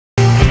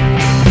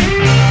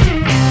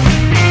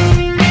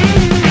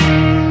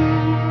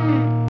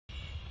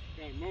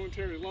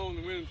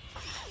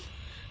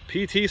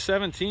wind.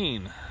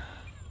 PT-17.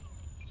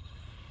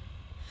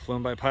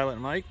 Flown by pilot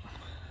Mike.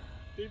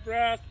 Deep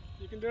breath.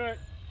 You can do it.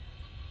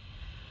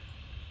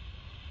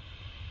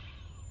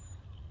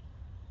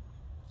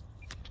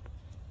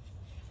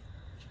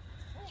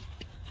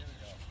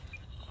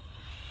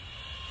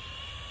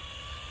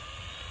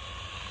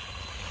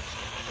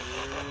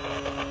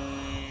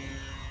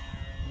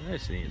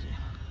 Nice and easy.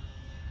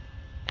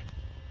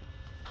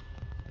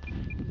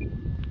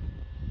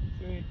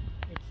 See, it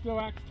still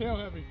acts tail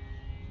heavy.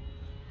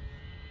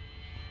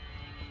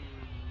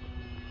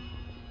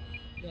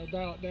 Gotta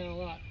dial it down a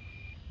lot.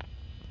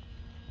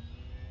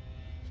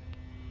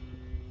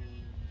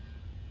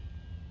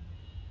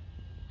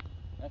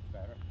 That's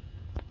better.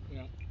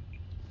 Yeah.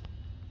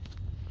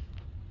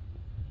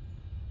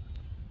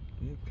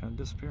 You're kind of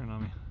disappearing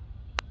on me.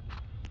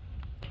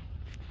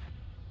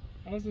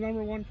 That was the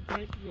 #1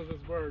 complaint with this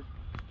bird.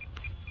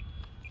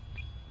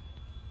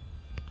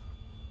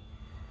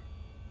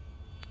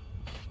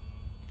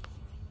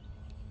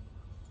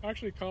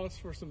 Actually calls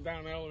for some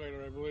down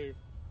elevator, I believe.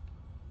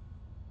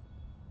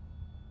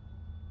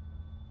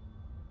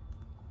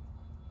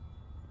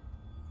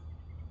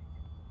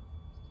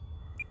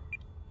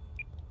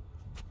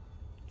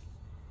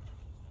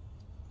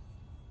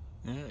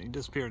 Yeah, he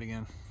disappeared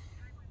again.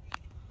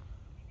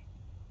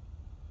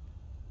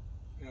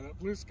 Yeah, that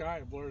blue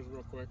sky blurs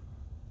real quick.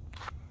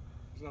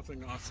 There's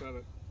nothing to offset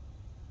it.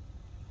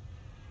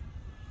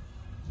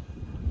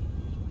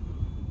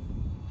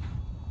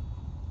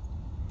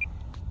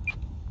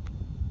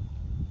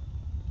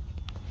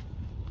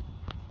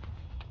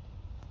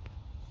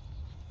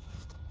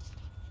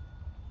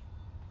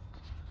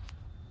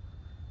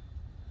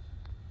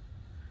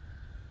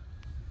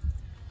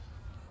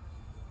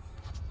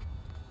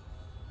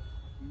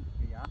 Seems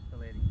to be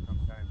oscillating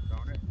sometimes,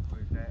 don't it? Or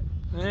is that?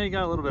 Yeah, you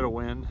got a little bit of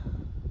wind.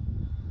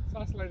 It's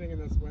oscillating in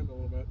this wind a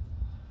little bit.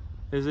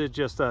 Is it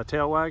just a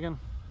tail wagging?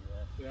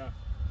 Yeah.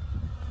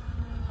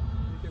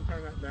 You can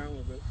turn that down a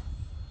little bit.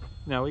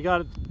 Now we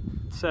got it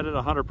set at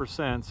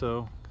 100%,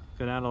 so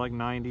go down to like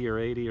 90 or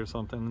 80 or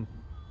something.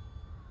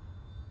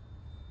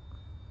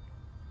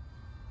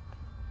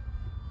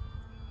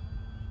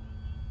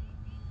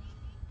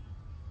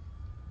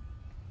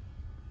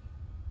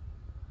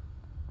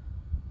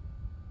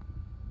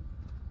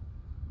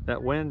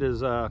 That wind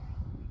is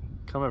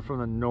coming from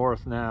the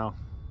north now.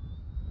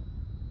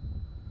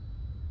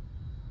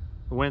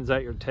 The wind's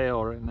at your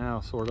tail right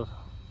now, sort of. So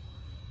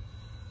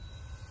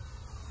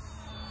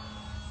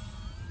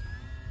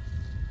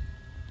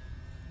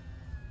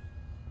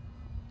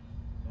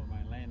am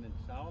I landing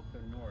south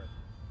or north?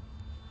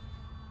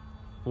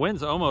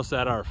 Wind's almost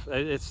at our.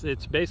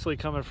 It's basically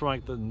coming from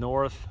like the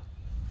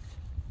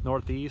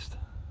northeast.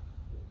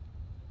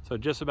 So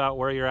just about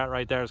where you're at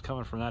right there is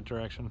coming from that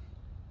direction.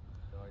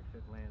 So I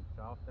should land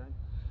south then?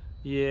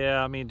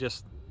 Yeah, I mean,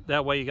 just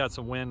that way you got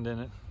some wind in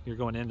it. You're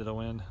going into the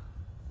wind.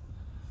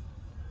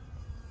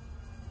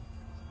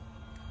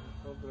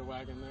 A little bit of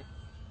wagon there.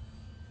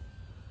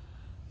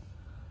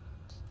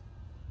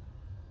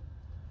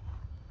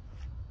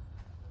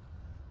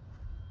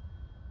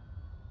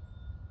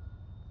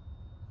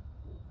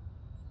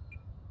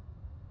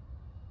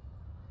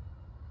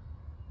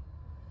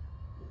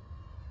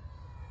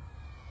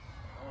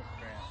 Oh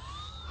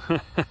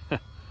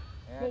crap.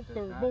 That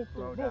does not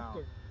slow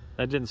down.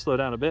 That didn't slow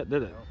down a bit,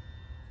 did it?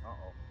 No.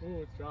 Uh-oh.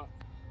 Ooh, it's dropped.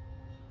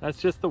 That's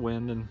just the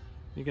wind, and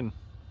you can.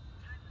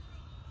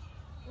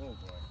 Oh boy.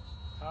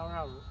 Power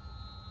out.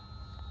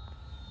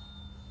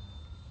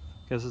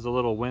 Guess it's a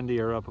little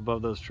windier up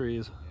above those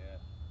trees. Yeah.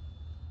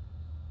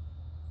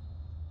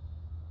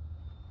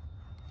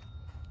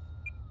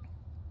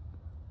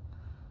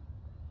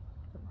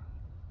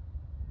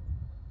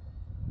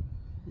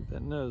 Keep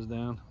that nose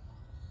down.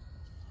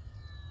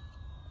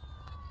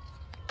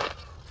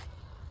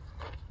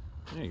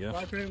 There you go.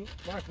 Biplane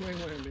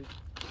landing.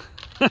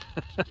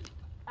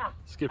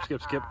 Skip,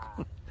 skip, skip.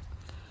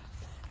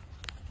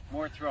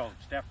 More throws,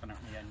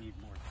 definitely. I need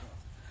more throws.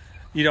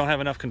 You don't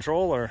have enough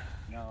control, or?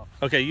 No.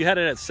 Okay, you had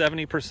it at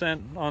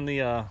 70% on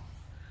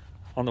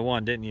the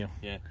one, didn't you?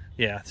 Yeah.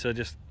 Yeah. So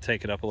just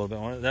take it up a little bit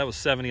more. That was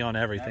 70 on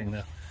everything,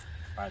 though.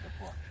 By the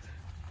book.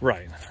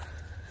 Right.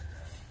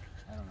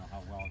 I don't know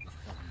how well this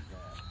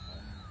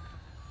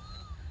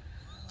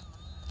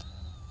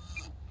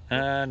doesn't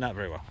go. Not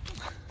very well.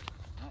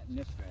 Not in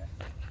this fast.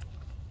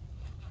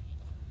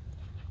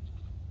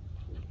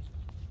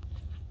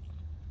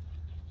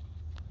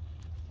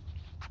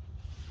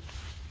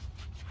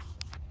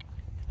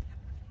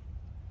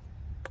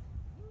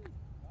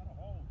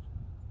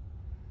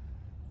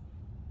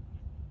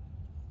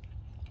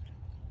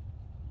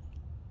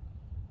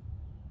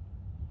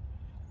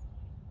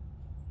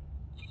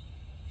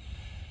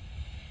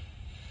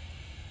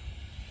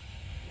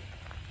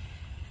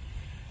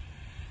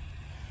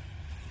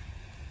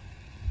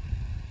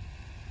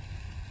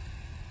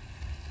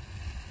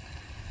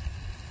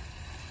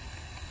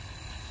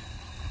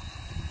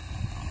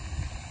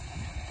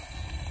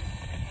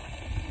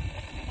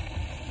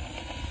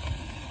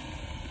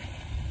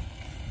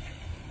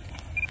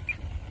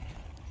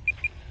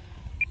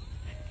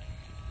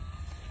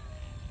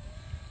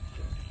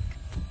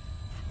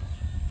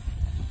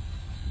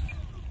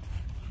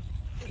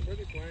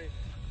 way.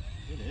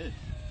 It is.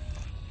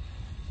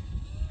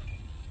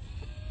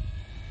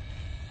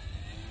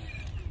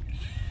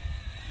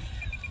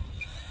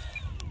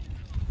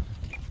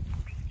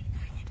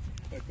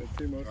 Like the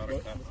two most, Gotta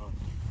cut off.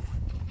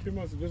 two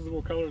most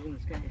visible colors in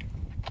the sky.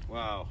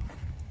 Wow.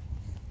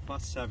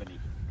 Plus 70.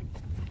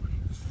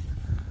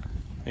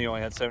 You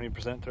only had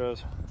 70%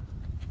 throws?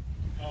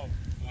 Oh,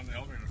 on the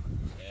elevator.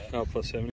 Oh, plus 70.